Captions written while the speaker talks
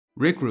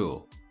Rick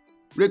Rule.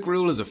 Rick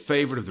Rule is a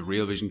favourite of the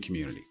Real Vision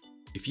community.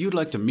 If you'd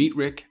like to meet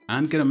Rick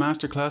and get a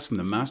masterclass from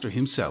the master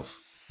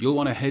himself, you'll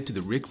want to head to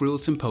the Rick Rule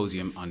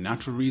Symposium on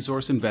Natural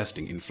Resource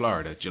Investing in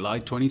Florida, July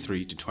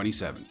 23 to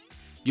 27.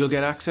 You'll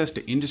get access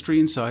to industry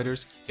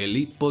insiders,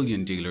 elite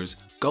bullion dealers,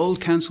 Gold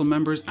Council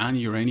members and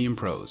uranium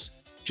pros.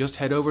 Just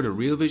head over to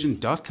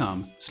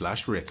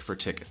realvision.com/Rick for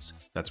tickets.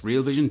 That's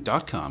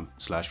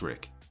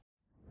realvision.com/Rick.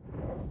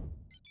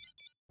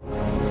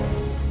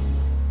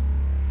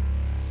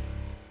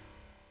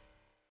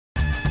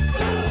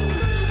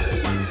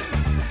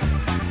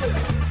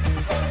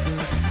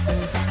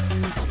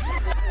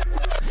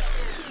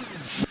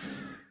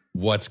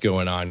 What's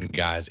going on,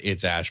 guys?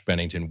 It's Ash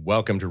Bennington.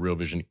 Welcome to Real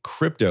Vision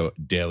Crypto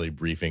Daily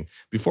Briefing.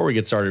 Before we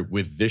get started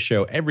with this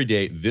show, every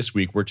day this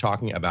week, we're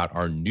talking about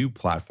our new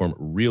platform,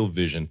 Real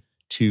Vision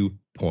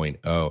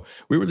 2.0.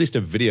 We released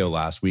a video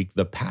last week,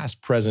 the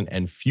past, present,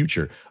 and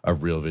future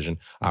of Real Vision.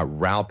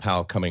 Raoul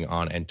Pal coming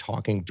on and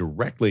talking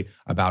directly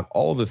about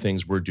all the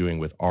things we're doing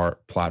with our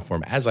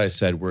platform. As I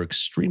said, we're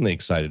extremely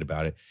excited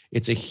about it.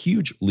 It's a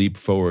huge leap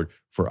forward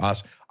for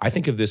us. I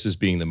think of this as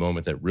being the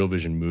moment that Real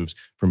Vision moves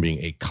from being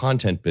a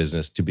content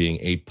business to being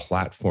a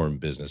platform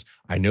business.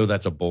 I know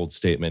that's a bold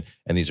statement,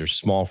 and these are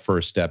small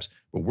first steps,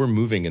 but we're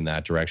moving in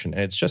that direction,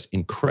 and it's just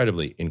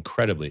incredibly,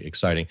 incredibly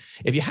exciting.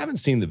 If you haven't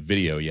seen the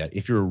video yet,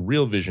 if you're a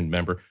Real Vision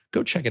member,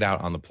 go check it out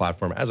on the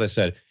platform. As I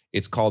said,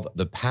 it's called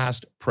The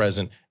Past,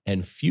 Present,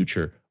 and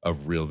Future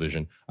of Real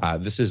Vision.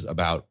 This is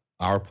about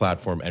our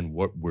platform and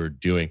what we're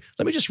doing.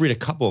 Let me just read a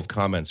couple of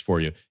comments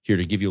for you here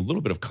to give you a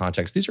little bit of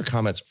context. These are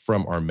comments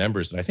from our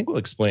members that I think will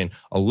explain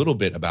a little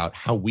bit about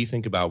how we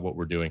think about what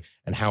we're doing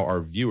and how our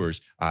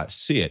viewers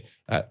see it.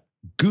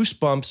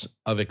 Goosebumps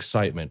of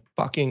excitement.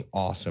 Fucking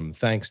awesome.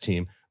 Thanks,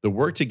 team. The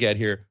work to get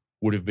here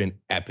would have been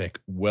epic.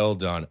 Well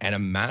done. And a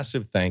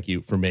massive thank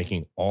you for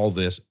making all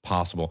this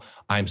possible.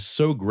 I'm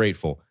so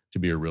grateful to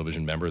be a Real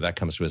Vision member. That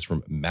comes to us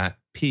from Matt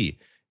P.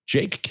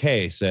 Jake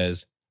K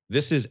says,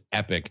 "This is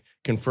epic.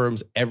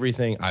 Confirms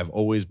everything I've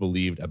always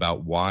believed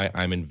about why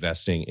I'm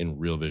investing in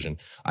Real Vision.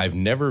 I've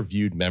never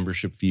viewed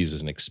membership fees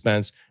as an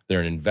expense.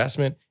 They're an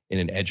investment in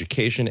an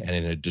education and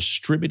in a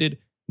distributed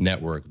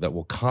network that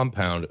will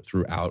compound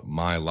throughout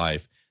my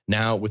life.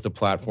 Now, with the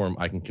platform,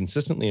 I can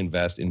consistently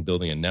invest in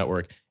building a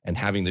network and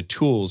having the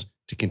tools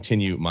to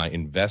continue my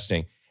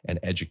investing and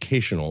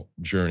educational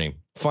journey."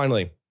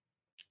 Finally,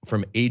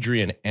 from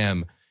Adrian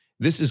M.,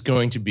 this is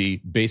going to be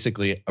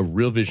basically a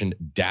Real Vision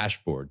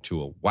dashboard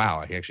tool.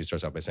 Wow, he actually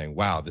starts out by saying,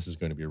 wow, this is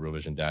going to be a Real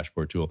Vision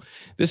dashboard tool.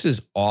 This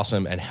is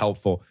awesome and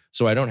helpful,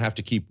 so I don't have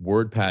to keep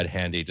WordPad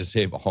handy to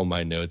save all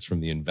my notes from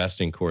the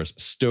investing course.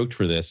 Stoked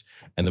for this,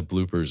 and the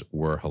bloopers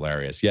were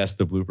hilarious. Yes,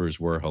 the bloopers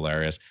were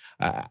hilarious.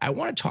 I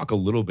want to talk a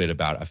little bit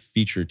about a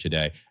feature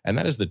today, and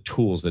that is the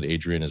tools that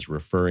Adrian is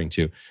referring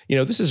to. You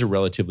know, this is a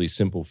relatively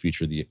simple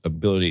feature, the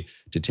ability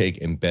to take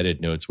embedded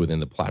notes within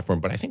the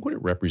platform, but I think what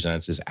it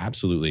represents is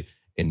absolutely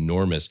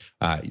enormous.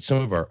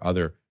 Some of our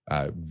other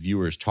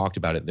viewers talked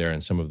about it there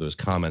in some of those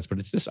comments, but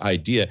it's this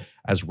idea,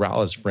 as Raoul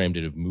has framed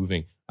it, of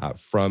moving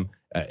from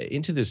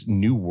into this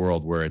new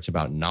world where it's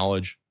about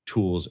knowledge,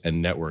 tools,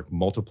 and network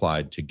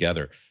multiplied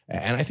together.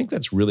 And I think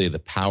that's really the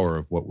power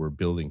of what we're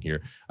building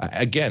here.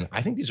 Again,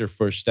 I think these are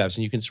first steps,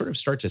 and you can sort of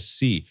start to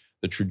see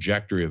the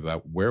trajectory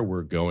about where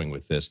we're going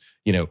with this.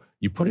 You know,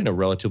 you put in a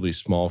relatively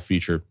small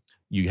feature,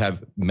 you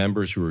have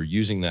members who are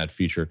using that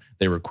feature,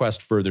 they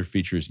request further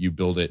features, you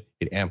build it,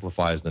 it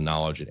amplifies the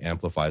knowledge, it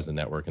amplifies the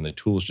network, and the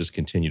tools just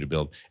continue to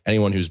build.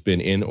 Anyone who's been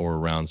in or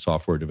around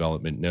software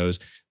development knows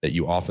that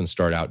you often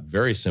start out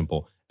very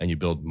simple and you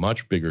build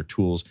much bigger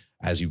tools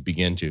as you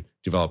begin to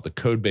develop the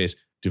code base,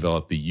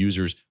 develop the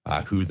users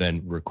who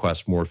then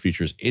request more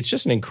features. It's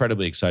just an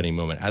incredibly exciting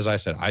moment. As I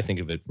said, I think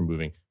of it from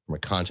moving from a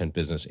content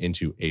business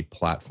into a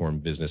platform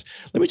business.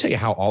 Let me tell you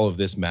how all of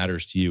this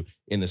matters to you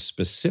in the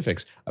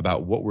specifics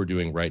about what we're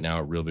doing right now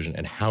at Real Vision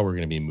and how we're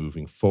going to be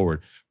moving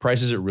forward.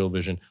 Prices at Real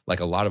Vision,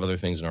 like a lot of other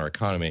things in our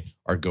economy,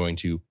 are going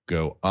to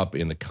go up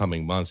in the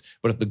coming months.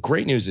 But the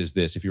great news is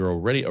this: if you're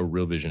already a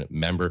Real Vision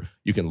member,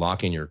 you can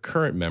lock in your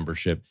current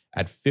membership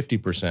at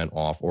 50%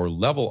 off or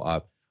level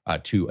up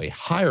to a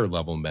higher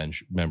level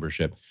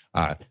membership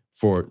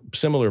for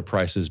similar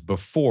prices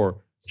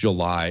before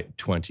July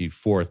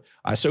 24th.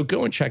 So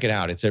go and check it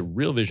out. It's at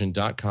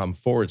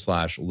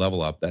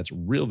realvision.com/level up. That's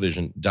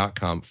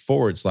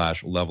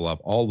realvision.com/level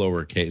up, all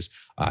lowercase,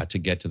 to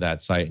get to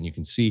that site. And you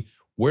can see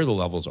where the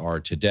levels are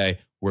today,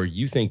 where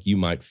you think you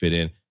might fit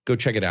in. Go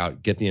check it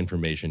out. Get the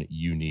information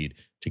you need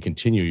to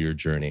continue your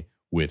journey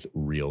with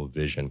Real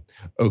Vision.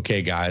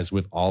 Okay, guys,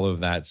 with all of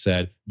that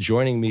said,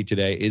 joining me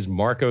today is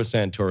Marco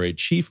Santori,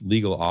 Chief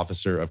Legal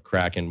Officer of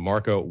Kraken.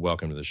 Marco,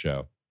 welcome to the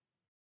show.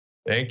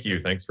 Thank you.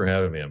 Thanks for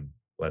having me. I'm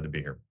glad to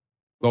be here.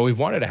 Well, we've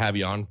wanted to have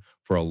you on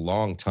for a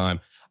long time.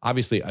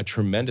 Obviously, a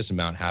tremendous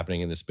amount happening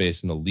in the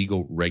space in the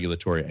legal,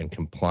 regulatory, and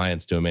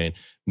compliance domain.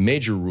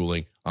 Major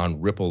ruling on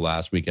Ripple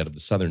last week out of the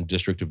Southern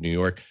District of New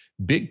York.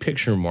 Big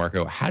picture,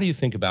 Marco, how do you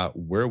think about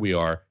where we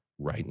are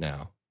right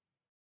now?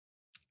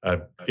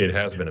 It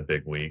has been a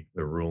big week.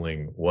 The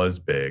ruling was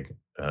big.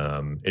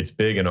 It's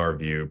big in our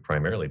view,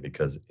 primarily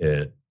because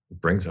it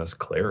brings us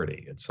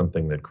clarity. It's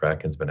something that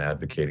Kraken's been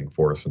advocating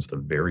for since the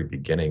very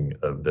beginning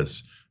of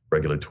this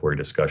regulatory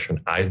discussion.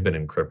 I've been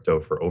in crypto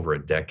for over a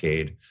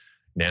decade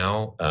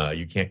now.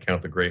 You can't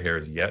count the gray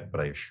hairs yet,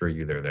 but I assure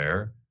you they're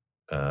there.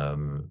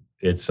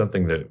 It's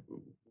something that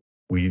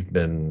we've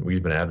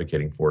been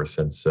advocating for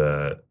since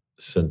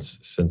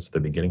the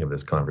beginning of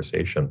this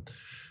conversation.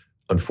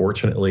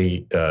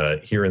 Unfortunately,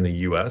 here in the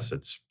U.S.,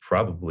 it's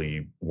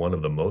probably one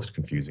of the most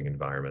confusing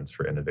environments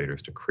for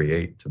innovators to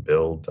create, to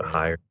build, to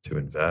hire, to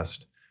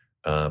invest.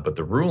 But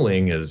the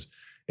ruling is,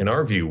 in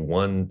our view,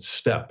 one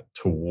step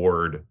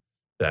toward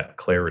that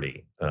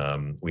clarity.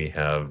 We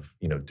have,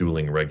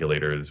 dueling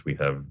regulators, we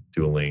have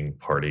dueling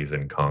parties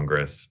in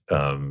Congress.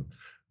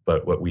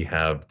 But what we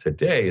have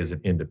today is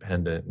an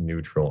independent,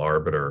 neutral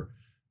arbiter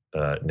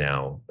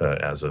now,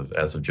 as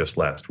of just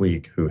last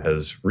week, who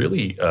has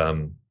really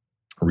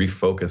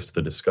refocused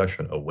the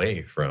discussion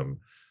away from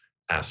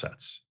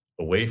assets,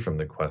 away from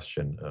the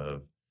question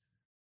of,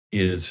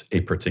 is a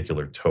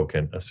particular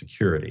token a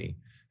security,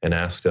 and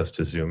asked us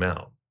to zoom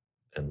out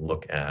and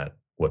look at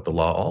what the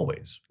law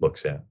always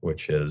looks at,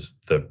 which is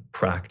the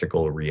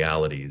practical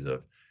realities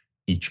of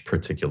each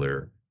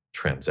particular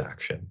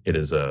transaction. It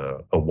is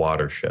a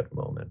watershed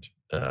moment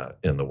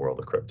in the world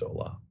of crypto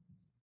law.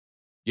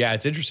 Yeah,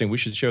 it's interesting. We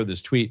should show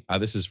this tweet.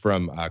 This is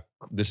from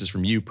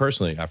you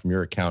personally, from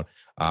your account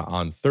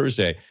on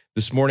Thursday.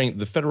 This morning,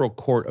 the federal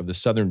court of the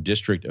Southern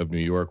District of New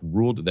York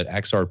ruled that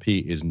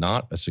XRP is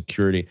not a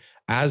security.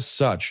 As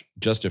such,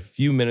 just a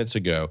few minutes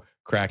ago,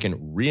 Kraken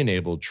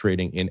re-enabled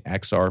trading in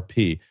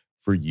XRP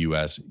for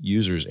U.S.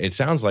 users. It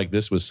sounds like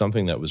this was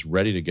something that was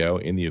ready to go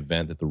in the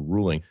event that the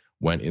ruling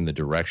went in the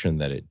direction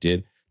that it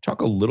did.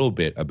 Talk a little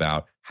bit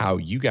about how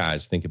you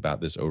guys think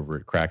about this over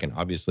at Kraken.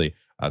 Obviously,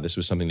 this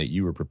was something that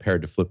you were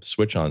prepared to flip the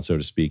switch on, so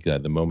to speak,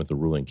 the moment the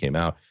ruling came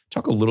out.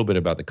 Talk a little bit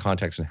about the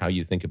context and how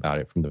you think about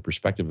it from the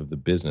perspective of the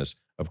business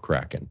of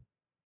Kraken.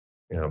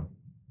 Yeah.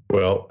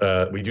 Well,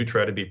 we do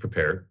try to be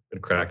prepared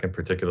at Kraken,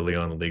 particularly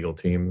on the legal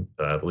team.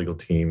 The legal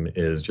team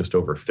is just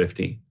over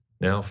 50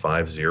 now,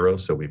 50.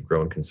 So we've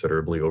grown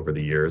considerably over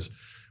the years.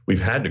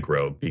 We've had to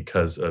grow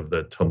because of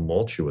the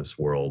tumultuous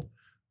world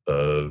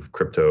of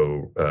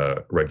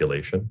crypto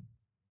regulation.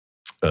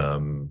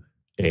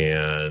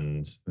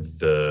 And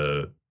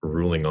the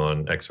ruling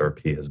on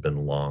XRP has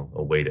been long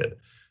awaited.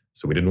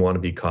 So we didn't want to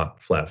be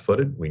caught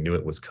flat-footed. We knew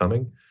it was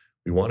coming.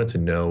 We wanted to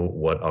know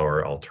what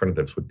our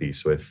alternatives would be.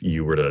 So if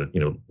you were to,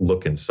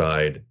 look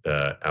inside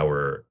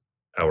our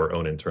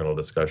own internal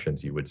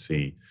discussions, you would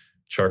see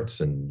charts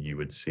and you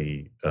would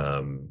see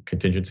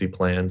contingency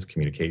plans,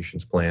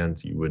 communications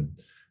plans. You would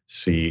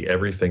see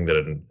everything that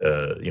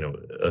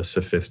a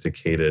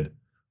sophisticated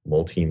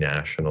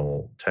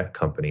multinational tech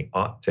company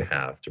ought to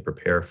have to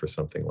prepare for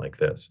something like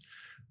this.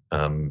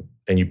 And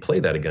you play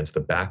that against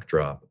the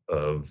backdrop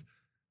of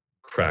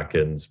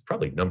Kraken's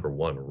probably number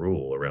one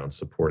rule around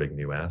supporting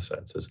new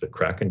assets is that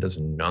Kraken does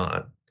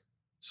not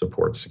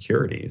support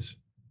securities.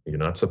 We do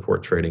not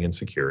support trading in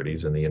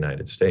securities in the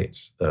United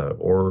States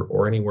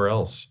or anywhere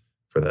else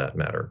for that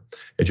matter.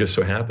 It just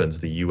so happens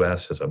the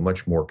U.S. has a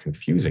much more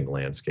confusing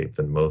landscape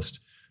than most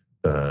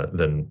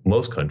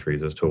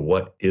countries as to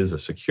what is a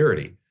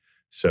security.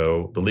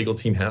 So the legal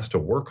team has to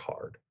work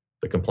hard.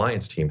 The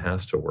compliance team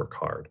has to work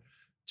hard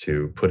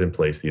to put in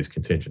place these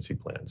contingency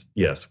plans.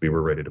 Yes, we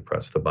were ready to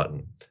press the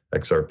button.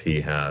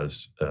 XRP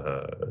has,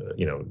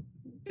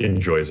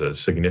 enjoys a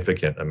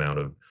significant amount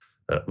of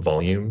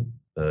volume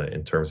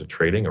in terms of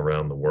trading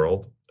around the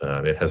world.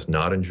 It has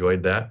not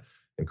enjoyed that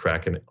in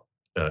Kraken,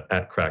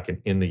 at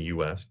Kraken in the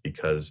U.S.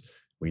 because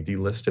we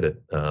delisted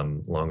it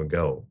long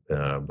ago.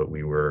 But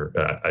we were,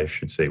 I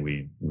should say,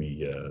 we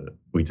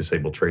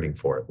disabled trading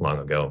for it long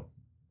ago.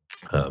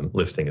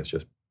 Listing is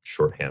just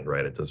shorthand,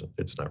 right?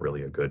 It's not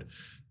really a good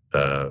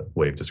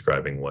way of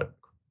describing what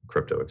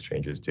crypto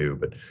exchanges do.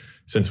 But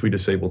since we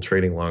disabled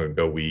trading long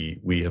ago,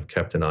 we have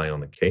kept an eye on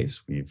the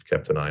case. We've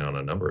kept an eye on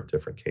a number of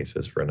different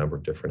cases for a number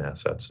of different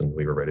assets, and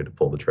we were ready to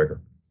pull the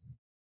trigger.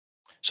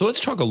 So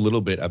let's talk a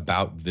little bit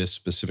about this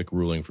specific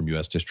ruling from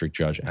U.S. District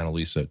Judge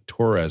Annalisa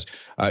Torres.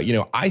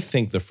 I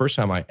think the first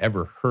time I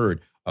ever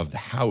heard of the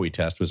Howey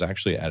test was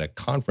actually at a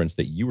conference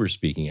that you were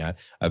speaking at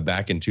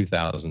back in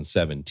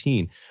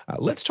 2017.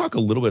 Let's talk a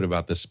little bit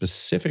about the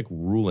specific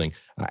ruling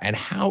and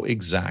how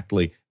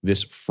exactly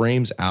this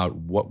frames out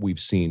what we've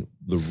seen,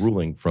 the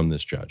ruling from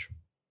this judge.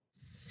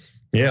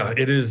 Yeah,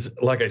 it is,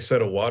 like I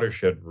said, a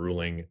watershed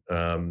ruling.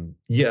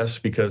 Yes,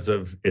 because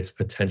of its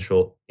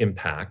potential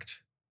impact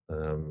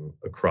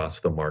across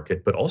the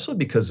market, but also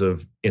because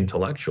of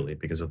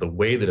the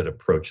way that it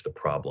approached the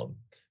problem.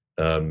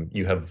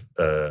 You have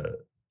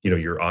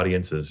your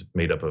audience is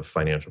made up of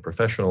financial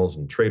professionals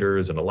and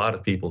traders and a lot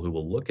of people who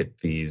will look at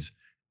these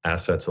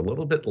assets a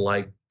little bit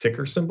like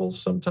ticker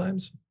symbols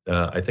sometimes.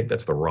 I think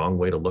that's the wrong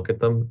way to look at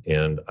them.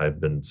 And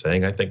I've been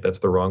saying I think that's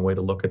the wrong way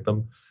to look at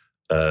them.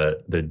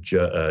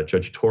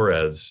 Judge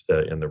Torres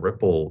in the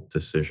Ripple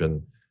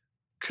decision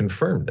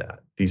confirmed that.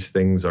 These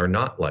things are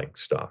not like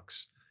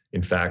stocks.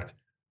 In fact,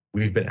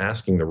 we've been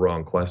asking the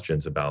wrong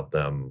questions about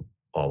them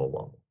all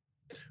along.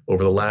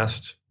 Over the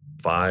last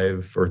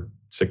 5 or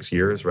 6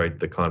 years, right,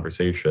 the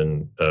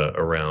conversation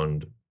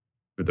around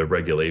the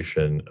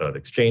regulation of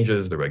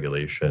exchanges, the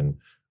regulation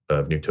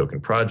of new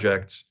token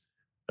projects,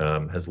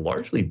 has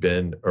largely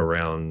focused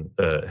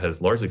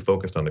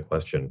on the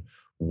question,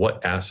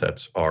 what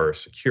assets are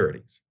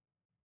securities?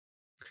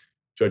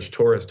 Judge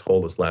Torres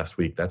told us last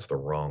week that's the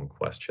wrong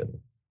question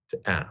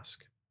to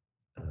ask.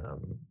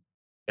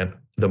 And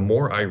the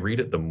more I read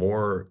it, the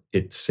more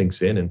it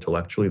sinks in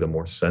intellectually, the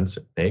more sense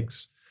it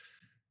makes.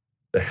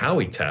 The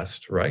Howey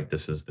test, right?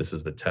 This is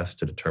the test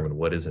to determine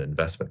what is an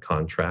investment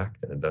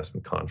contract, an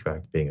investment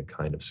contract being a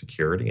kind of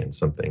security and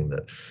something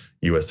that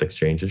U.S.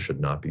 exchanges should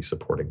not be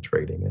supporting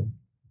trading in.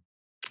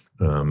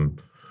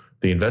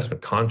 The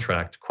investment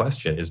contract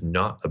question is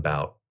not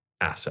about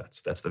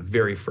assets. That's the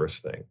very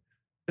first thing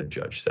the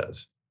judge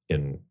says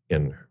in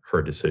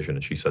her decision,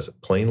 and she says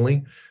it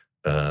plainly.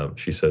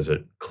 She says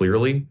it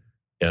clearly.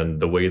 And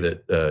the way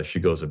that she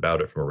goes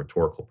about it from a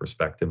rhetorical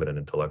perspective and an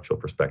intellectual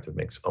perspective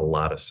makes a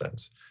lot of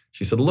sense.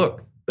 She said,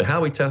 look, the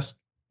Howey test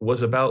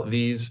was about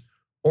these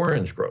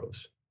orange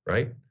groves,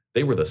 right?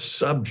 They were the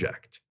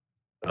subject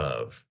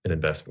of an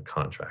investment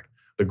contract.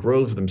 The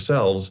groves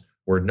themselves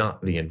were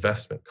not the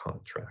investment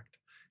contract.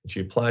 And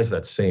she applies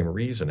that same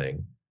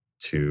reasoning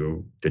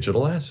to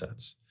digital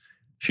assets.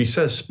 She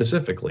says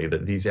specifically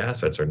that these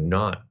assets are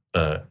not,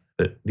 that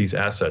these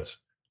assets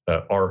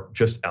are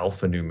just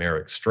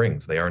alphanumeric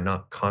strings. They are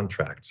not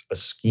contracts,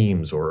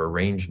 schemes, or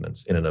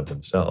arrangements in and of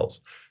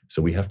themselves.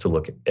 So we have to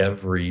look at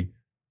every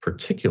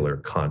particular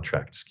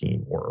contract,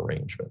 scheme, or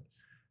arrangement.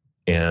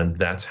 And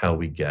that's how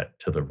we get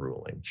to the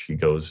ruling. She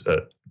goes,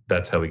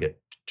 that's how we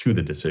get to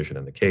the decision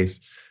in the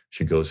case.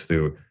 She goes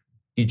through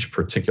each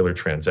particular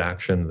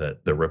transaction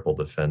that the Ripple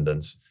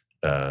defendants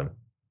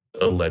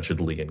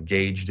allegedly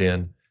engaged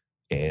in,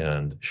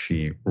 and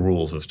she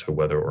rules as to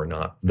whether or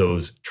not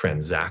those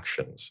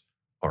transactions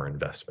are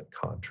investment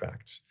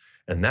contracts.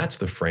 And that's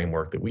the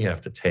framework that we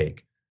have to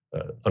take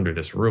under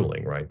this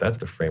ruling, right? That's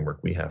the framework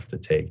we have to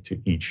take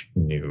to each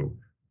new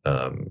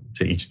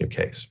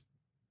case.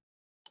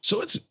 So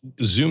let's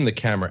zoom the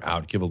camera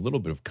out, give a little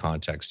bit of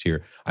context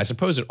here. I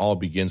suppose it all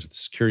begins with the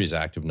Securities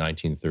Act of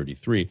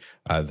 1933.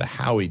 The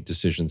Howey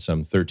decision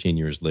some 13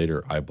 years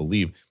later, I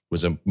believe,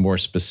 was a more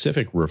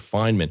specific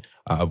refinement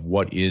of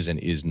what is and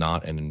is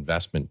not an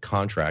investment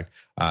contract.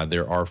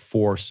 There are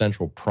 4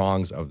 central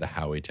prongs of the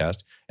Howey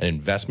test: an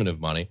investment of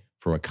money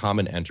from a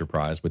common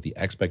enterprise with the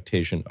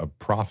expectation of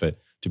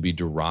profit to be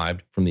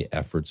derived from the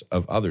efforts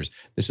of others.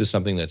 This is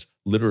something that's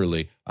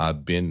literally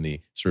been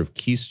the sort of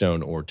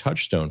keystone or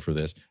touchstone for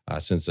this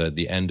since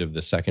the end of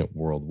the Second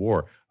World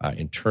War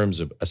in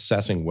terms of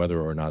assessing whether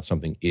or not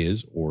something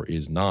is or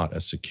is not a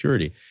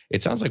security.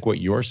 It sounds like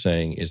what you're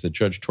saying is that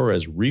Judge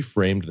Torres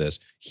reframed this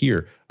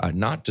here,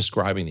 not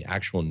describing the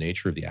actual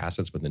nature of the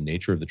assets, but the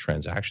nature of the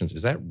transactions.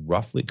 Is that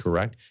roughly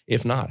correct?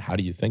 If not, how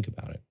do you think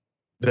about it?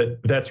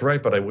 That's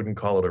right, but I wouldn't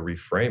call it a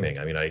reframing.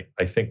 I mean, I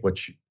think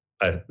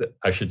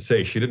I should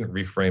say she didn't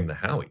reframe the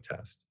Howey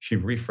test. She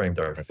reframed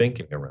our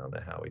thinking around the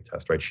Howey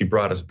test, right? She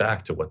brought us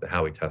back to what the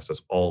Howey test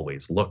has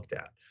always looked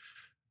at.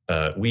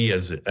 We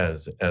as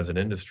an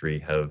industry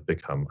have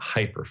become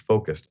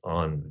hyper-focused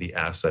on the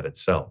asset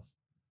itself.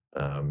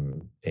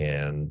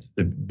 And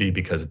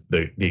because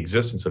the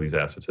existence of these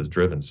assets has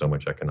driven so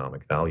much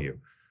economic value.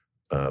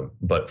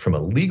 But from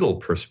a legal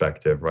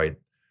perspective, right,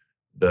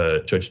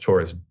 the Judge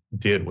Torres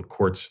did what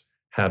courts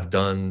have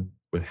done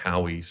with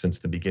Howey since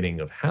the beginning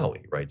of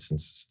Howey, right?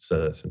 Since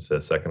the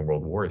Second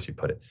World War, as you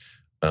put it,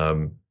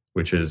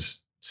 which is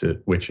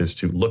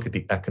to look at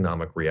the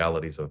economic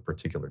realities of a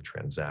particular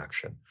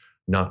transaction,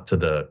 not to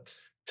the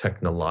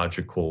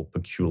technological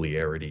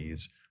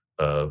peculiarities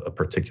of a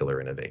particular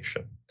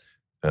innovation.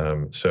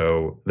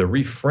 So the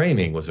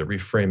reframing was a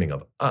reframing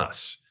of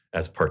us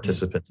as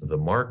participants of the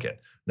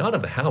market, not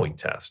of the Howey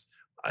test.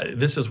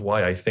 This is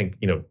why I think,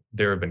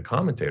 there have been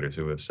commentators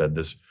who have said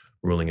this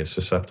ruling is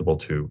susceptible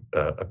to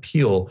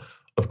appeal.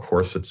 Of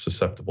course, it's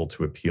susceptible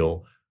to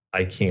appeal.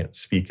 I can't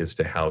speak as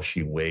to how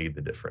she weighed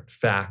the different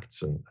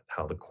facts and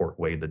how the court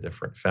weighed the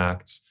different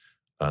facts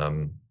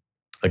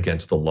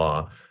against the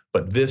law.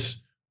 But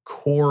this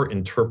core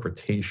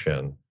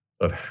interpretation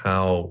of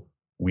how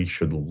we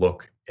should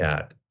look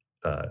at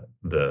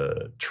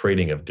the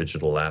trading of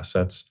digital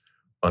assets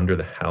under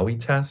the Howey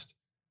test,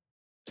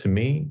 to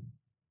me,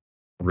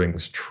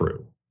 rings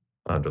true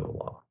under the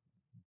law.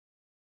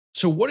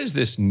 So what is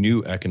this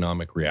new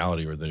economic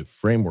reality, or the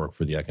framework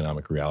for the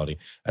economic reality,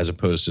 as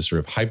opposed to sort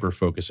of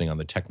hyper-focusing on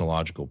the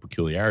technological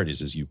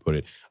peculiarities, as you put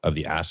it, of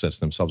the assets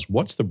themselves?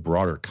 What's the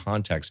broader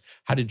context?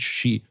 How did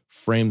she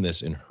frame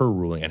this in her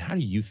ruling? And how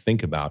do you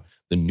think about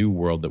the new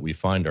world that we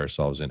find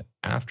ourselves in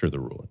after the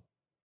ruling?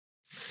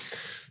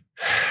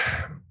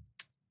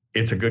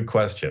 It's a good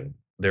question.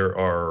 There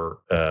are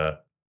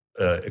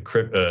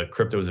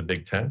crypto is a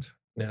big tent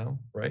now,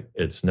 right?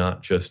 It's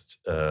not just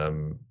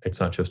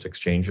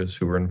exchanges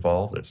who are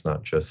involved. It's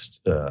not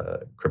just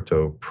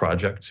crypto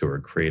projects who are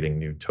creating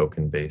new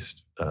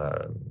token-based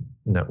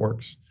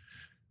networks.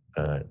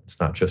 It's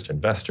not just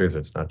investors.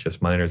 It's not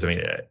just miners. I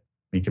mean,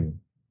 we can,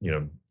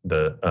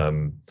 the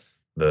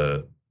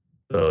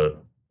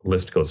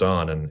list goes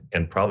on,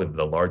 and probably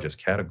the largest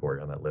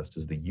category on that list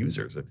is the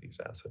users of these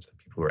assets, the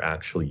people who are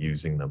actually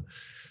using them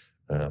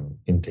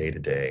in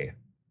day-to-day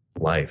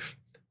life.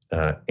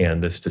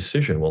 And this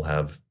decision will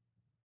have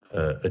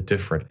a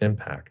different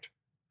impact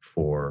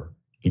for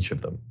each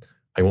of them.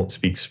 I won't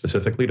speak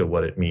specifically to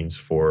what it means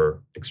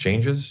for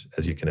exchanges.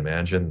 As you can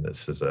imagine,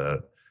 this is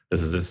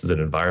an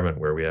environment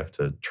where we have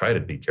to try to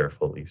be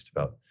careful, at least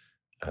about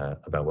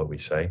what we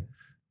say.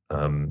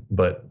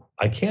 But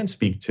I can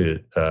speak to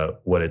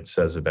what it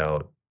says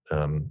about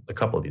a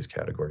couple of these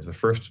categories. The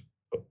first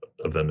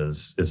of them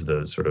is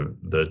the sort of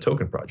the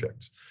token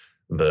projects,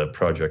 the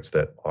projects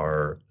that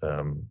are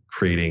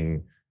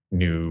creating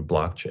new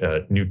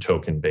blockchain, new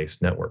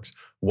token-based networks.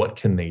 What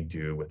can they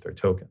do with their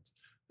tokens?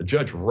 The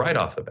judge, right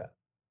off the bat,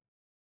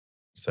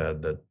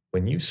 said that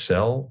when you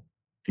sell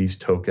these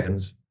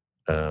tokens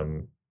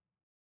in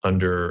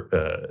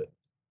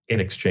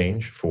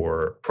exchange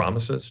for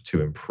promises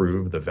to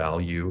improve the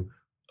value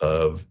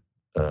of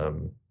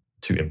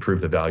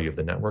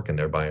the network, and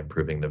thereby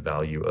improving the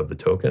value of the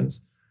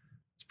tokens,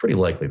 it's pretty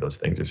likely those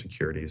things are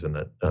securities, and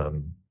that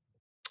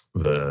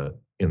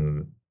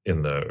in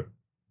the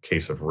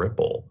case of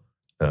Ripple,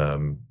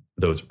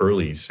 those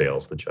early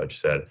sales, the judge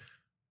said,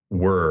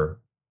 were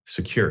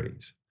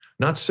securities,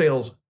 not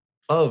sales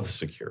of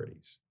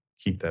securities.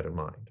 Keep that in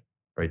mind,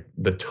 right?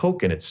 The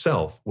token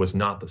itself was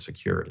not the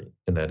security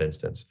in that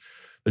instance.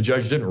 The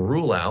judge didn't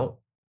rule out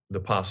the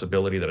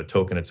possibility that a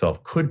token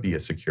itself could be a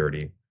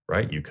security,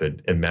 right? You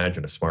could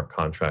imagine a smart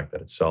contract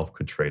that itself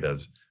could trade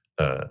as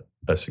a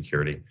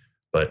security.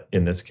 But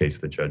in this case,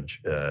 the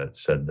judge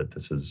said that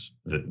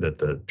that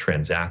the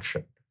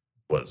transaction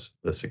was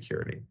the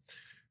security.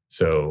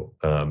 So,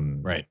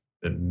 right,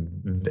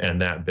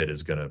 and that bit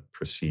is going to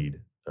proceed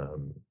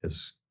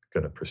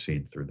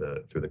through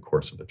the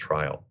course of the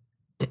trial.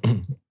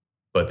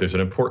 But there's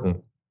an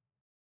important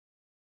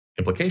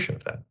implication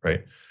of that,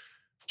 right?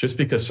 Just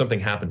because something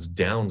happens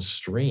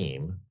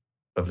downstream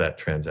of that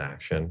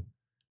transaction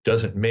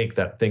doesn't make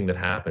that thing that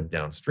happened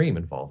downstream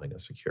involving a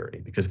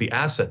security, because the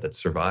asset that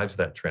survives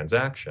that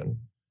transaction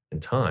in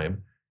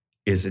time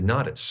is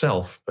not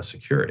itself a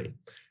security.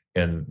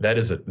 And that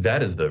is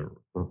the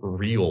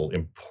real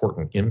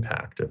important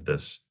impact of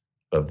this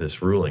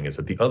ruling, is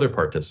that the other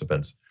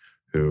participants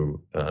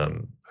who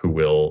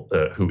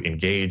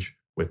engage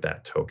with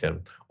that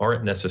token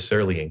aren't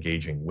necessarily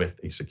engaging with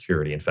a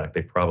security. In fact,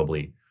 they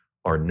probably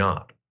are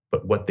not.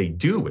 But what they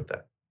do with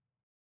that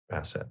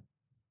asset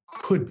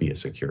could be a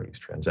securities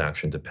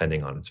transaction,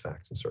 depending on its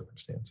facts and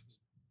circumstances.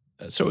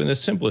 So in the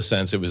simplest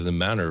sense, it was the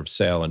manner of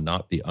sale and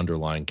not the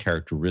underlying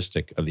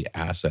characteristic of the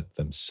asset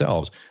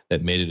themselves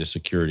that made it a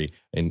security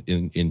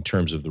in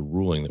terms of the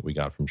ruling that we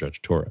got from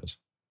Judge Torres.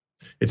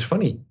 It's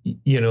funny,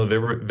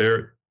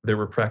 there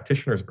were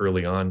practitioners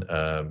early on.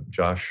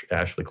 Josh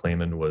Ashley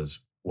Clayman was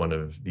one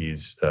of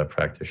these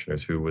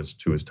practitioners who was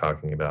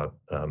talking about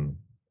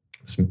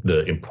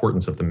the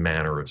importance of the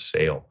manner of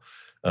sale.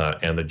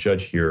 And the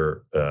judge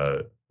here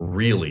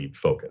really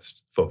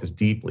focused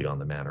deeply on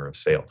the manner of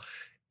sale.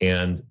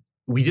 And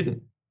we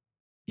didn't,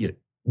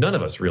 none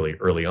of us really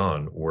early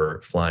on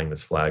were flying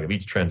this flag of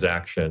each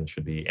transaction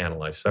should be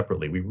analyzed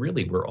separately. We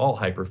really were all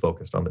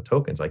hyper-focused on the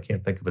tokens. I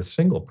can't think of a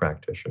single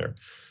practitioner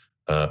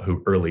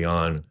who early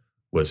on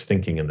was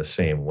thinking in the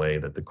same way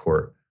that the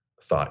court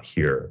thought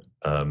here,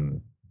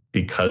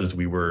 because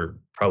we were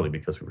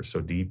so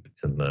deep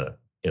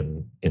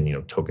in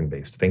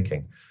token-based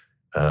thinking.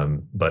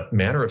 But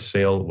manner of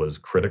sale was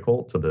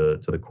critical to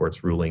the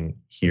court's ruling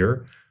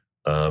here.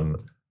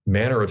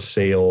 Manner of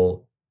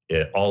sale,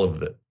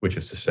 which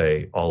is to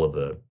say all of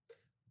the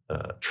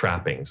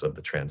trappings of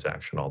the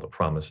transaction, all the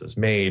promises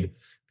made,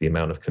 the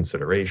amount of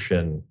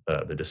consideration,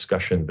 the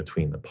discussion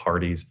between the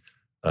parties,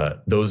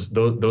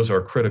 those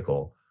are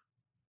critical.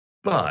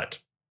 But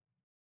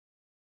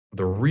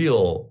the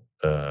real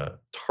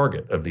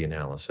target of the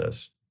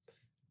analysis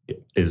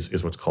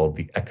is what's called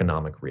the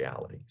economic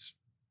realities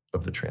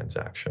of the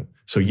transaction.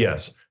 So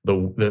yes,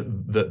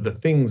 the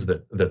things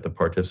that the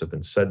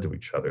participants said to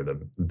each other,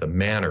 the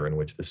manner in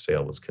which the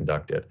sale was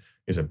conducted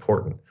is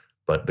important,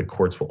 but the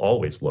courts will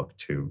always look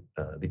to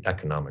the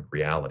economic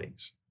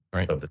realities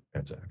of the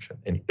transaction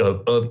and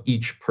of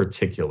each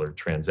particular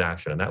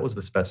transaction. And that was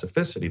the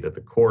specificity that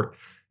the court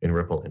in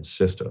Ripple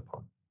insisted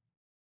upon.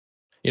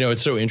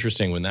 It's so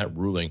interesting when that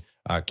ruling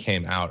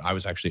came out. I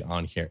was actually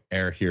on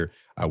air here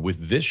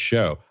with this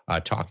show,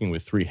 talking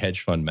with 3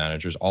 hedge fund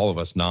managers, all of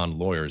us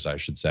non-lawyers, I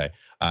should say.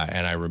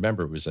 And I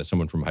remember it was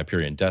someone from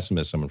Hyperion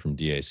Decimus, someone from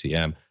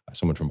DACM,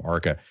 someone from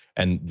ARCA.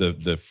 And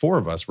the 4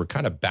 of us were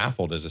kind of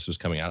baffled as this was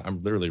coming out.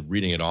 I'm literally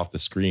reading it off the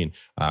screen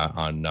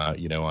on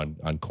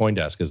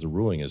CoinDesk as the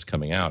ruling is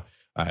coming out.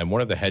 And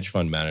one of the hedge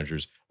fund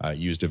managers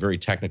used a very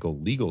technical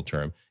legal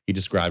term. He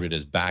described it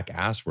as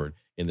back-assward,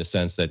 in the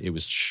sense that it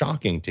was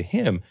shocking to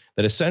him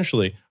that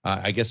essentially,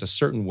 I guess a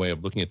certain way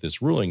of looking at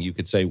this ruling, you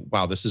could say,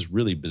 wow, this is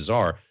really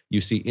bizarre.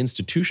 you see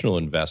institutional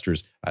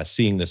investors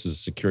seeing this as a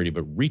security,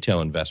 but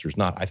retail investors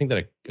not. I think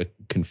that it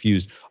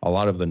confused a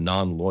lot of the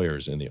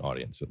non-lawyers in the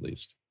audience, at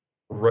least.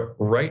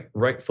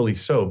 Rightfully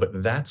so.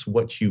 But that's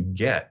what you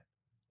get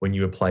when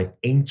you apply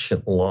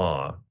ancient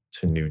law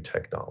to new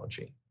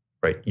technology,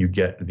 right? You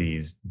get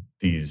these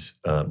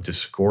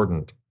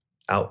discordant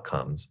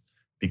outcomes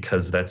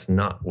because that's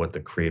not what the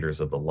creators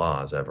of the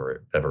laws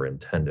ever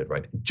intended,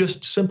 right?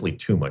 Just simply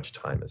too much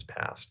time has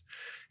passed.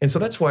 And so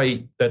that's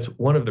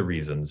one of the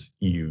reasons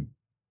you're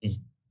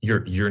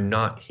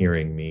not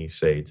hearing me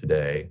say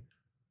today,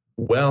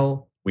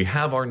 well, we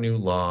have our new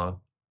law,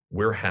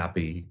 we're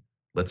happy,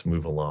 let's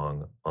move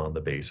along on the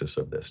basis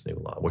of this new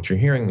law. What you're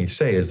hearing me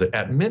say is that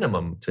at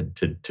minimum to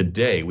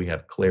today, we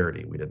have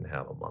clarity we didn't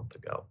have a month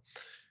ago.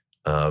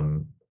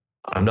 I'm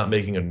not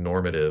making a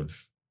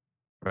normative,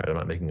 right? I'm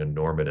not making a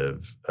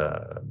normative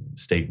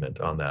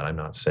statement on that. I'm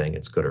not saying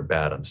it's good or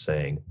bad. I'm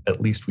saying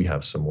at least we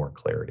have some more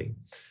clarity.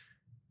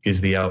 Is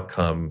the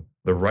outcome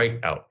the right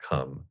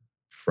outcome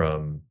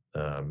from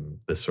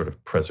this sort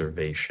of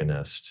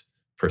preservationist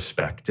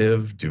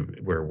perspective?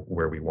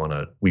 Where we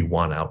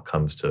want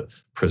outcomes to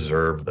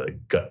preserve the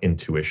gut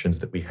intuitions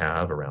that we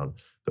have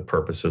around the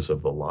purposes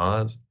of the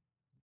laws?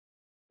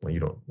 Well, you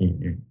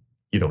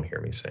don't hear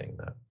me saying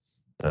that.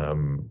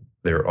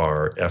 There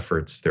are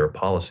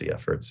policy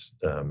efforts,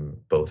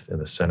 both in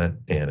the Senate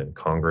and in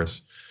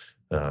Congress,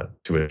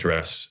 to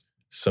address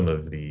some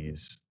of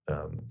these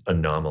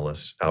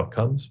anomalous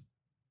outcomes.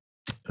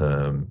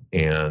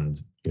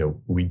 And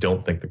we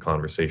don't think the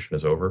conversation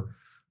is over.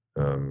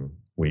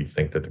 We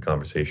think that the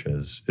conversation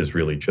is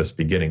really just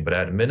beginning. But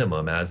at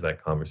minimum, as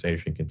that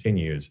conversation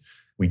continues,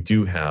 we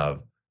do have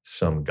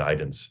some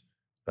guidance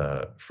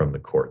from the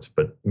courts.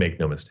 But make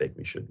no mistake,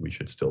 we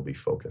should still be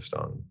focused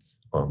on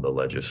the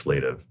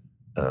legislative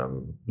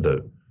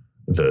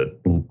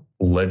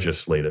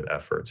legislative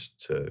efforts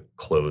to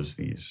close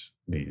these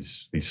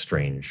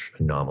strange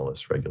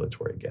anomalous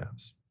regulatory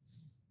gaps.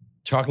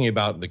 Talking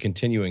about the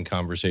continuing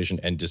conversation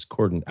and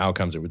discordant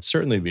outcomes, it would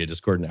certainly be a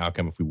discordant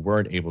outcome if we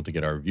weren't able to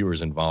get our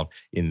viewers involved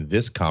in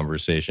this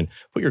conversation.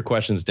 Put your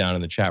questions down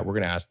in the chat. We're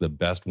going to ask the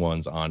best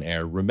ones on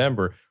air.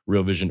 Remember,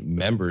 Real Vision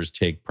members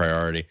take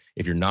priority.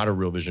 If you're not a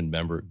Real Vision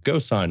member, go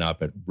sign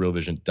up at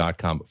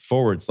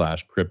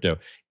realvision.com/crypto.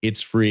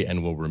 It's free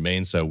and will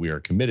remain so. We are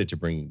committed to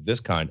bringing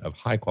this kind of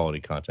high quality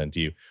content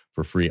to you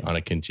for free on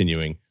a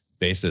continuing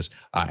basis.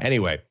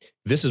 Anyway,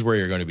 this is where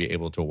you're going to be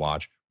able to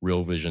watch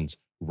Real Vision's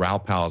Raoul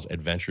Pal's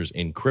Adventures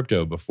in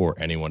Crypto before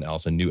anyone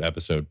else. A new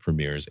episode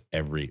premieres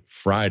every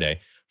Friday.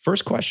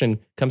 First question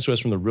comes to us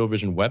from the Real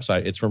Vision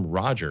website. It's from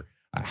Roger.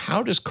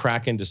 How does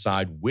Kraken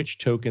decide which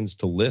tokens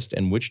to list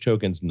and which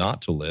tokens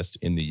not to list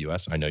in the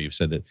US? I know you've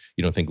said that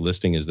you don't think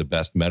listing is the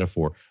best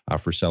metaphor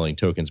for selling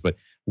tokens, but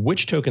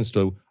which tokens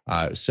to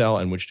sell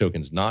and which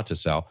tokens not to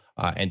sell?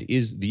 And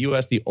is the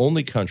US the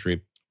only country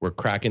where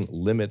Kraken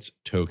limits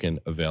token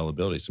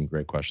availability? Some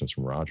great questions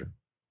from Roger.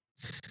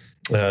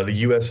 The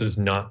U.S. is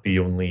not the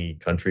only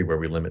country where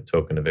we limit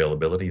token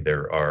availability.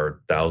 There are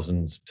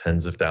thousands,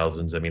 tens of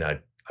thousands. I mean, I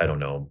don't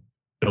know.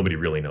 Nobody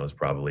really knows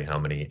probably how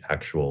many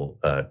actual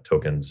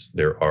tokens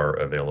there are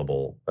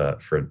available that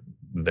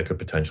could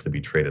potentially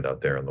be traded out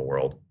there in the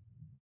world.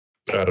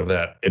 Out of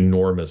that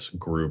enormous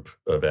group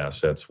of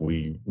assets,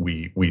 we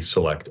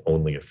select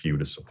only a few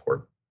to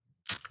support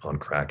on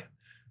Kraken.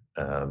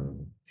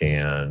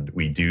 And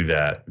we do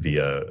that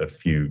via a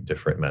few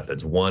different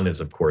methods. One is,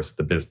 of course,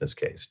 the business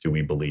case. Do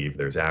we believe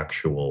there's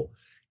actual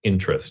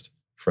interest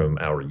from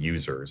our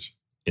users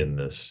in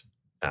this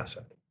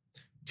asset?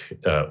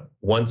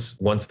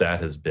 Once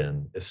that has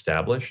been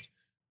established,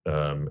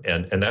 and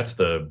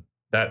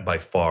that by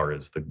far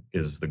is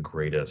the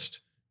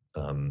greatest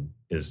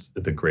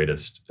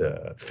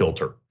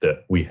filter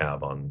that we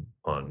have on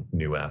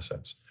new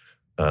assets.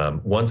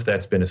 Once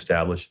that's been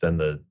established, then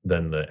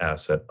the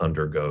asset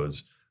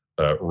undergoes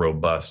a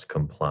robust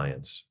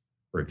compliance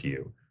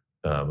review,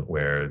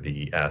 where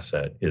the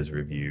asset is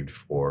reviewed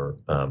for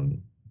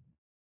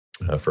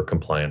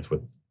compliance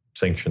with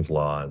sanctions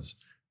laws,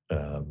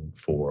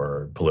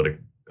 for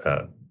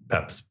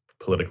perhaps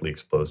politically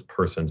exposed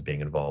persons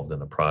being involved in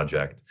the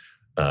project.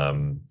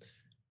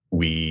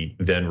 We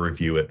then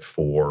review it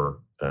for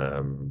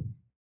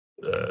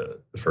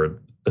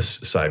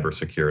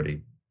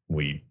cybersecurity.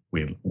 We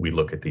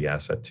look at the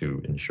asset to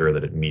ensure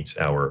that it meets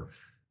our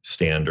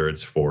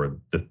standards for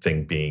the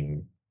thing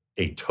being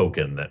a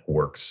token that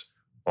works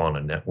on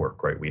a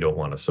network, right? We don't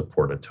want to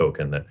support a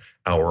token that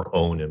our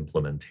own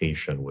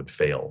implementation would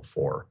fail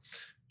for.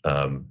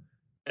 And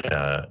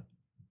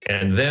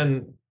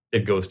then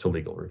it goes to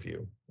legal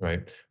review,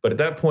 right? But at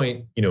that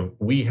point,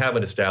 we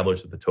haven't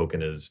established that the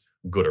token is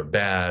good or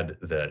bad,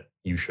 that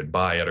you should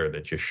buy it or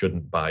that you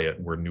shouldn't buy it.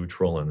 We're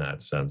neutral in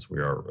that sense. We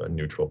are a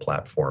neutral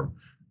platform,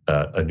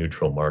 a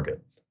neutral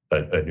market,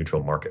 I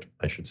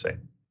should say.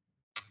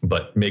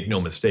 But make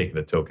no mistake,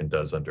 the token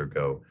does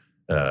undergo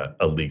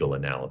a legal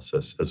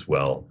analysis as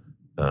well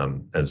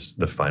as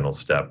the final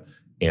step.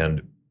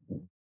 And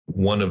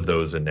one of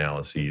those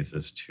analyses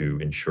is to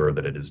ensure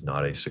that it is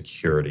not a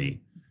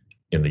security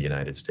in the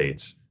United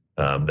States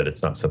that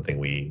it's not something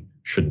we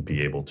shouldn't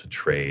be able to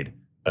trade,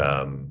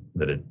 in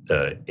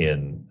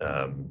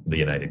the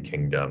United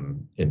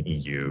Kingdom, in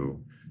EU,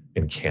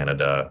 in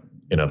Canada,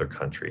 in other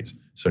countries.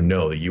 So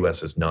no, the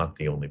U.S. is not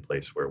the only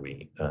place where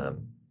we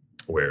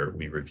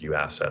review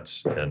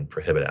assets and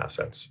prohibit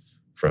assets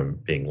from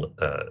being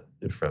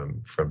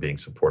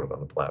supported on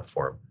the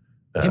platform.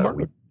 Hey,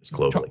 Mark, It's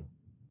globally.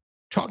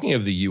 Talking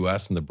of the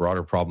U.S. and the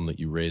broader problem that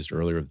you raised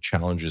earlier, the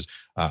challenges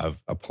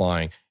of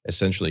applying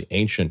essentially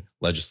ancient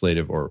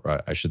legislative, or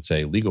I should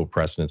say legal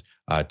precedents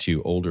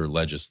to older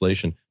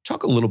legislation,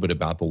 talk a little bit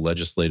about the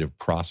legislative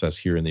process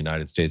here in the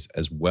United States,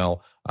 as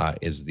well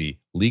as the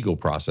legal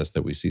process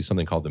that we see,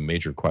 something called the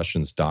Major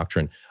Questions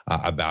Doctrine,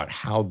 about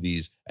how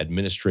these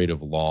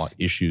administrative law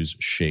issues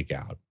shake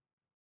out.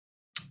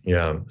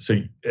 Yeah.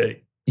 So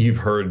you've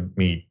heard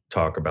me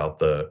talk about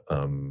the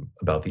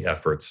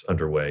efforts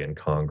underway in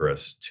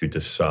Congress to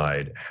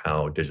decide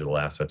how digital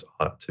assets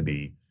ought to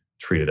be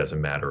treated as a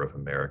matter of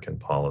American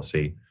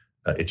policy.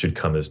 It should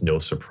come as no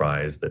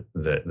surprise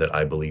that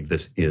I believe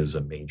this is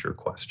a major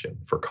question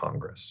for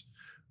Congress.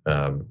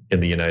 In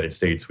the United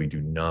States, we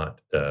do not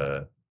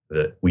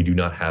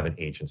have an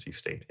agency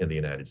state in the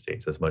United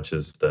States, as much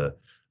as the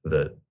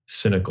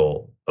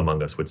cynical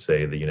among us would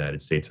say the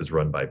United States is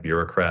run by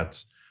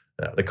bureaucrats.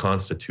 The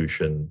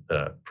Constitution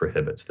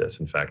prohibits this.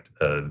 In fact,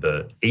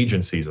 the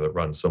agencies that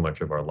run so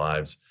much of our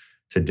lives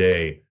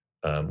today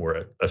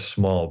were a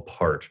small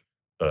part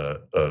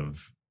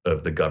of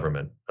the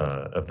government,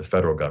 of the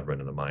federal government,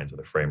 in the minds of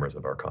the framers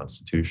of our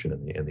Constitution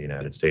in the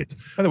United States.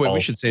 By the way,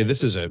 we should say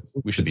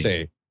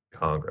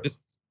Congress.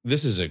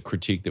 This is a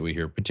critique that we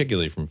hear,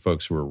 particularly from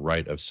folks who are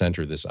right of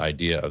center, this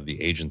idea of the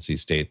agency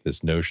state,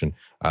 this notion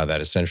that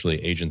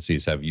essentially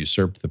agencies have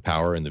usurped the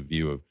power in the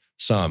view of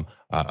some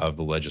of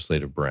the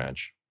legislative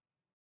branch.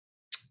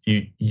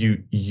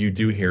 You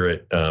do hear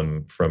it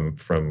from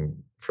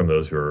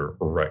those who are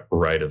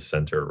right of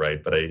center,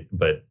 right?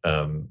 But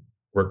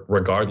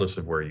regardless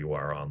of where you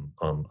are on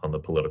the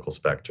political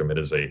spectrum,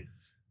 it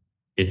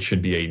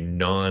should be a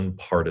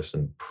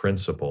nonpartisan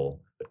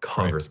principle that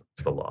Congress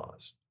makes the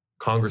laws.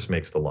 Congress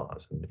makes the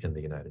laws in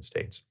the United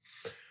States.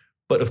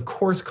 But of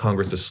course,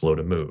 Congress is slow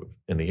to move,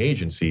 and the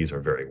agencies are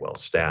very well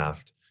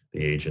staffed.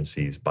 The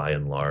agencies, by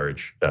and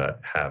large,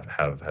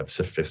 have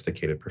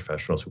sophisticated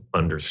professionals who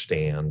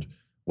understand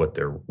what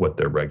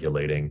they're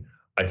regulating.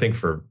 I think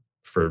for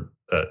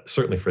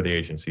certainly for the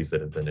agencies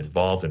that have been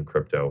involved in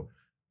crypto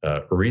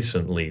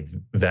recently,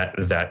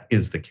 that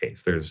is the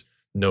case. There's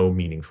no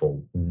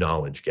meaningful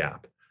knowledge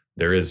gap.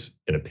 There is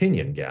an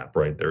opinion gap,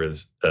 right? There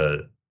is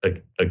a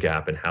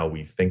gap in how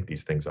we think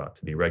these things ought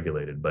to be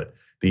regulated. But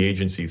the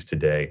agencies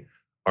today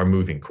are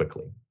moving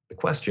quickly. The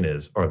question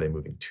is, are they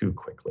moving too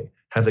quickly?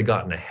 Have they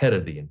gotten ahead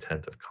of the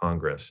intent of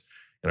Congress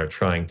and are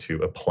trying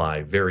to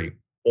apply very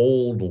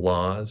old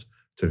laws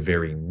to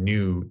very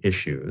new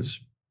issues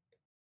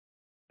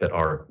that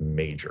are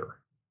major?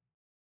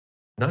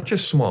 Not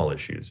just small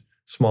issues,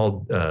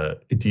 small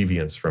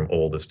deviance from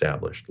old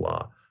established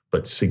law,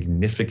 but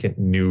significant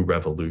new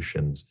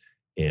revolutions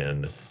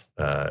in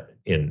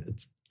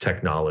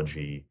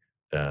technology,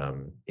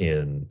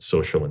 in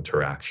social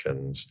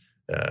interactions,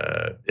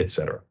 et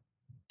cetera.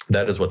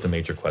 That is what the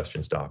Major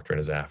Questions Doctrine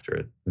is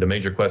after. The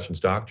Major Questions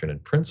Doctrine in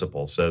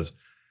principle says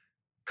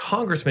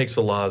Congress makes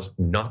the laws,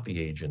 not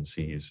the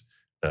agencies.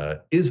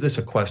 Is this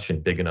a question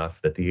big enough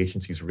that the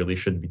agencies really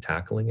shouldn't be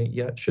tackling it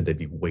yet? Should they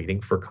be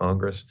waiting for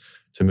Congress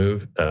to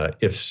move?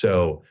 If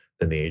so,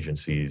 then the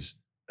agencies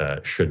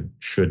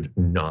should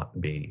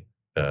not be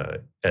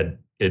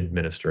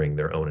administering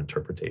their own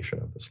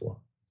interpretation of this law.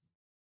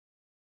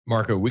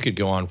 Marco, we could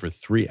go on for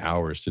 3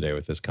 hours today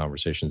with this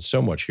conversation.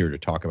 So much here to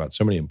talk about,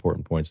 so many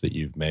important points that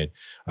you've made.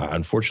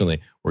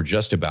 Unfortunately, we're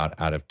just about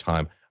out of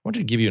time. I want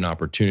to give you an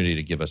opportunity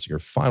to give us your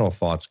final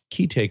thoughts,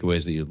 key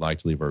takeaways that you'd like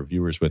to leave our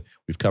viewers with.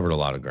 We've covered a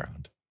lot of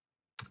ground.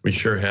 We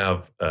sure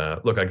have.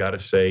 Look, I got to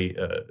say,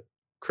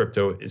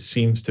 crypto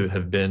seems to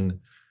have been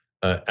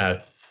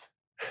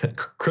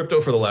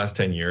crypto for the last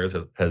 10 years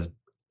has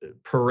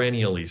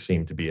perennially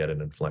seemed to be at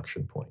an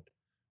inflection point.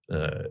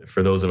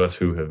 For those of us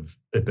who have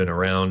been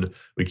around,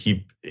 we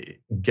keep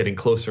getting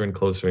closer and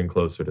closer and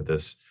closer to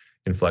this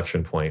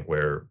inflection point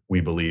where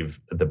we believe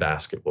the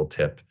basket will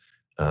tip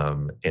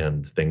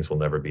and things will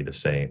never be the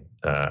same.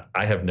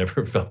 I have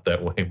never felt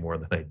that way more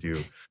than I do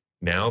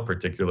now,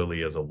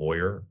 particularly as a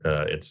lawyer.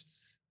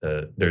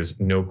 There's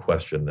no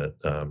question that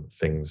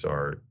things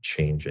are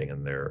changing,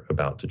 and they're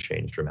about to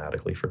change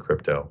dramatically for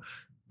crypto.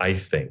 I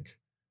think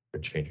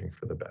they're changing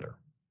for the better.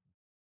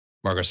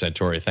 Marco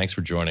Santori, thanks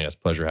for joining us.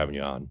 Pleasure having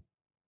you on.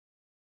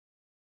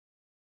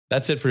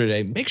 That's it for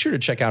today. Make sure to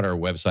check out our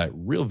website,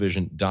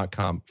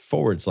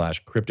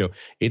 realvision.com/crypto.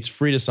 It's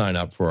free to sign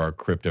up for our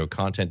crypto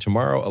content.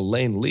 Tomorrow,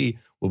 Elaine Lee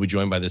will be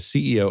joined by the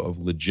CEO of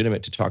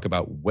Legitimate to talk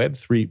about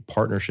Web3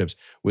 partnerships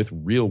with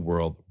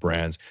real-world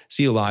brands.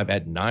 See you live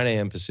at 9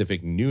 a.m.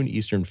 Pacific, noon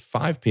Eastern,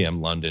 5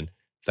 p.m. London.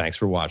 Thanks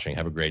for watching.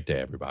 Have a great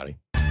day, everybody.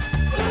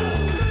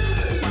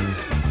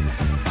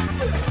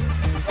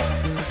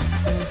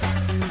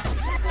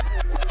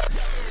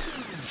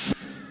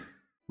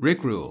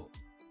 Rick Rule,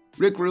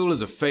 Rick Rule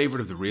is a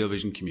favourite of the Real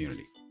Vision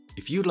community.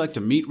 If you'd like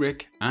to meet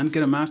Rick and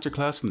get a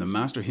masterclass from the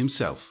master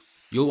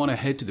himself, you'll want to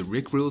head to the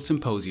Rick Rule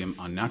Symposium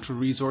on Natural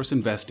Resource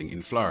Investing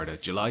in Florida,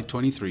 July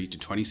 23 to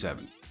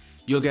 27.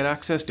 You'll get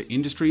access to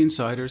industry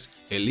insiders,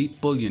 elite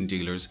bullion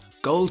dealers,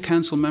 Gold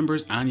Council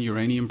members and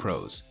uranium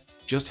pros.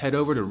 Just head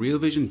over to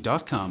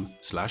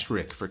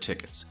realvision.com/Rick for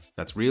tickets.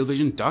 That's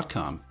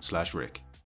realvision.com/Rick.